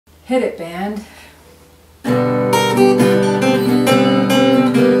Hit it, band.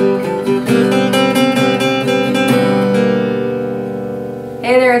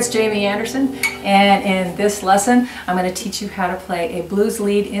 Hey there, it's Jamie Anderson, and in this lesson I'm going to teach you how to play a blues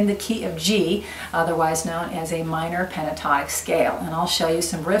lead in the key of G, otherwise known as a minor pentatonic scale, and I'll show you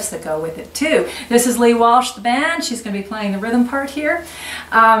some riffs that go with it too. This is Lee Walsh, the band. She's going to be playing the rhythm part here.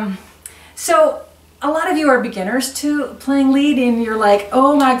 So a lot of you are beginners to playing lead and you're like,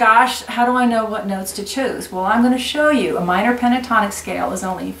 oh my gosh, how do I know what notes to choose? Well, I'm going to show you. A minor pentatonic scale is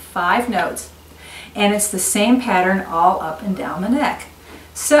only 5 notes, and it's the same pattern all up and down the neck.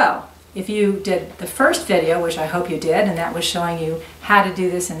 So, if you did the first video, which I hope you did, and that was showing you how to do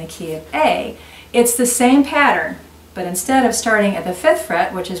this in the key of A, it's the same pattern, but instead of starting at the 5th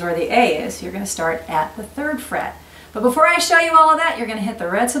fret, which is where the A is, you're going to start at the 3rd fret. But before I show you all of that, you're going to hit the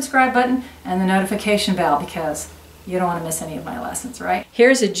red subscribe button and the notification bell because you don't want to miss any of my lessons, right?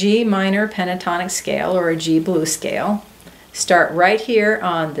 Here's a G minor pentatonic scale, or a G blues scale. Start right here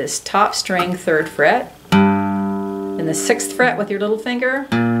on this top string 3rd fret. In the 6th fret with your little finger,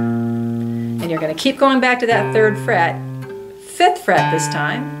 and you're going to keep going back to that 3rd fret, 5th fret this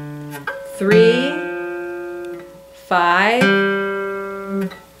time, 3,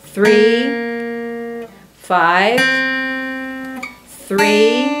 5, 3, 5,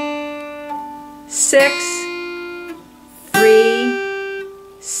 3, 6, 3,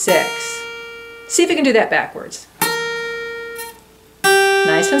 6. See if you can do that backwards.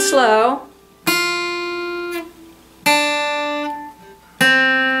 Nice and slow.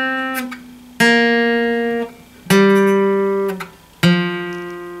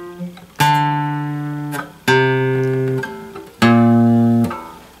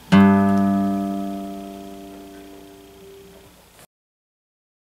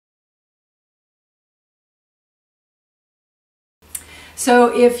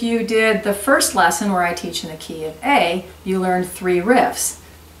 So if you did the first lesson where I teach in the key of A, you learned 3 riffs.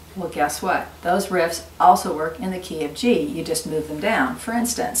 Well, guess what? Those riffs also work in the key of G. You just move them down. For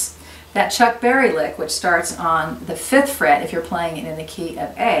instance, that Chuck Berry lick, which starts on the 5th fret if you're playing it in the key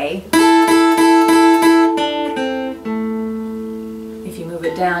of A, if you move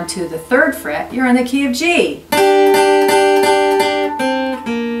it down to the 3rd fret, you're in the key of G.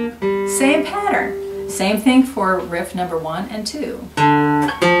 Same pattern. Same thing for riff number 1 and 2.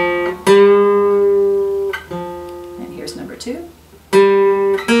 And here's number 2.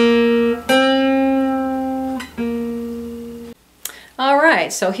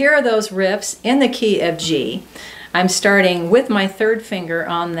 Alright, so here are those riffs in the key of G. I'm starting with my 3rd finger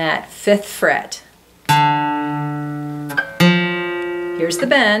on that 5th fret. Here's the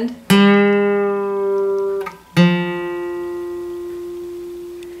bend.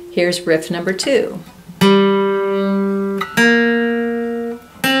 Here's riff number 2.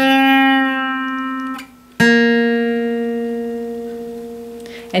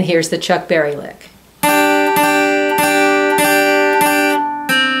 And here's the Chuck Berry lick.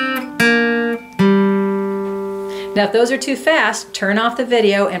 Now if those are too fast, turn off the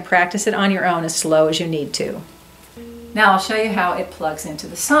video and practice it on your own as slow as you need to. Now I'll show you how it plugs into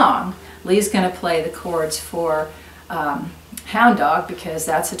the song. Lee's going to play the chords for Hound Dog because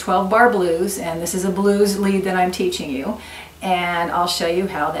that's a 12-bar blues, and this is a blues lead that I'm teaching you. And I'll show you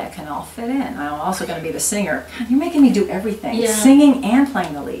how that can all fit in. I'm also going to be the singer. God, you're making me do everything. Yeah. Singing and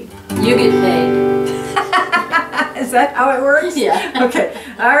playing the lead. You get paid. Is that how it works? Yeah. Okay.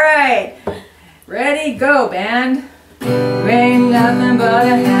 All right. Ready, go, band. You ain't nothing but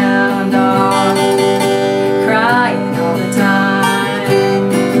a hound dog, crying all the time.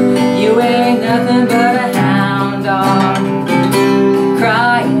 You ain't nothing but a hound dog,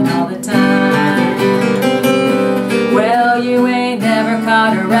 crying all the time. Well, you ain't never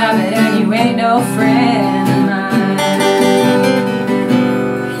caught a rabbit and you ain't no friend of mine.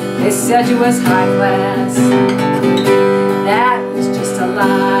 They said you was high class, that was just a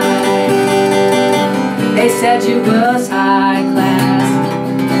lie. They said you was high class,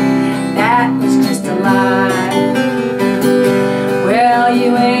 that was just a lie. Well,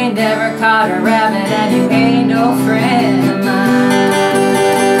 you ain't never caught a rabbit and you ain't no friend of mine.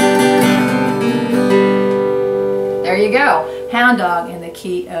 There you go. Hound Dog in the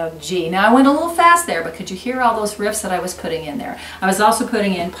key of G. Now I went a little fast there, but could you hear all those riffs that I was putting in there? I was also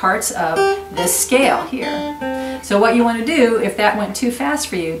putting in parts of this scale here. So what you want to do, if that went too fast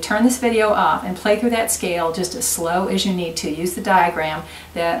for you, turn this video off and play through that scale just as slow as you need to. Use the diagram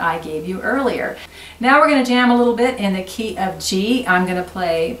that I gave you earlier. Now we're going to jam a little bit in the key of G. I'm going to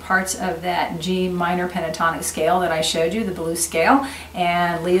play parts of that G minor pentatonic scale that I showed you, the blues scale,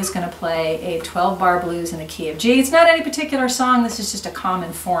 and Leah's going to play a 12-bar blues in the key of G. It's not any particular song, this is just a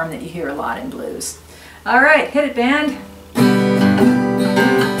common form that you hear a lot in blues. All right, hit it, band.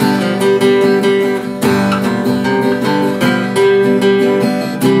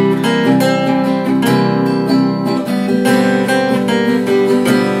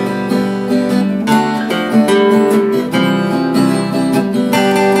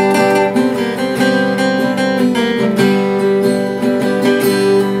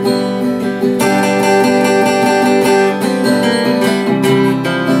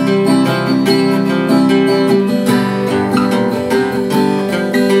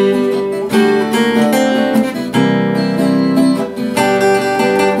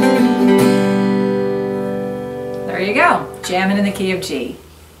 Jamming in the key of G.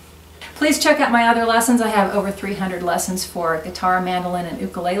 Please check out my other lessons. I have over 300 lessons for guitar, mandolin, and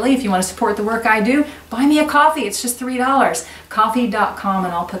ukulele. If you want to support the work I do, buy me a coffee. It's just $3. Coffee.com,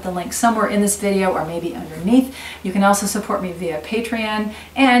 and I'll put the link somewhere in this video or maybe underneath. You can also support me via Patreon,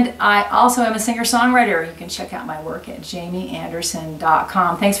 and I also am a singer-songwriter. You can check out my work at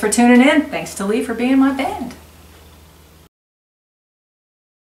jamieanderson.com. Thanks for tuning in. Thanks to Lee for being my band.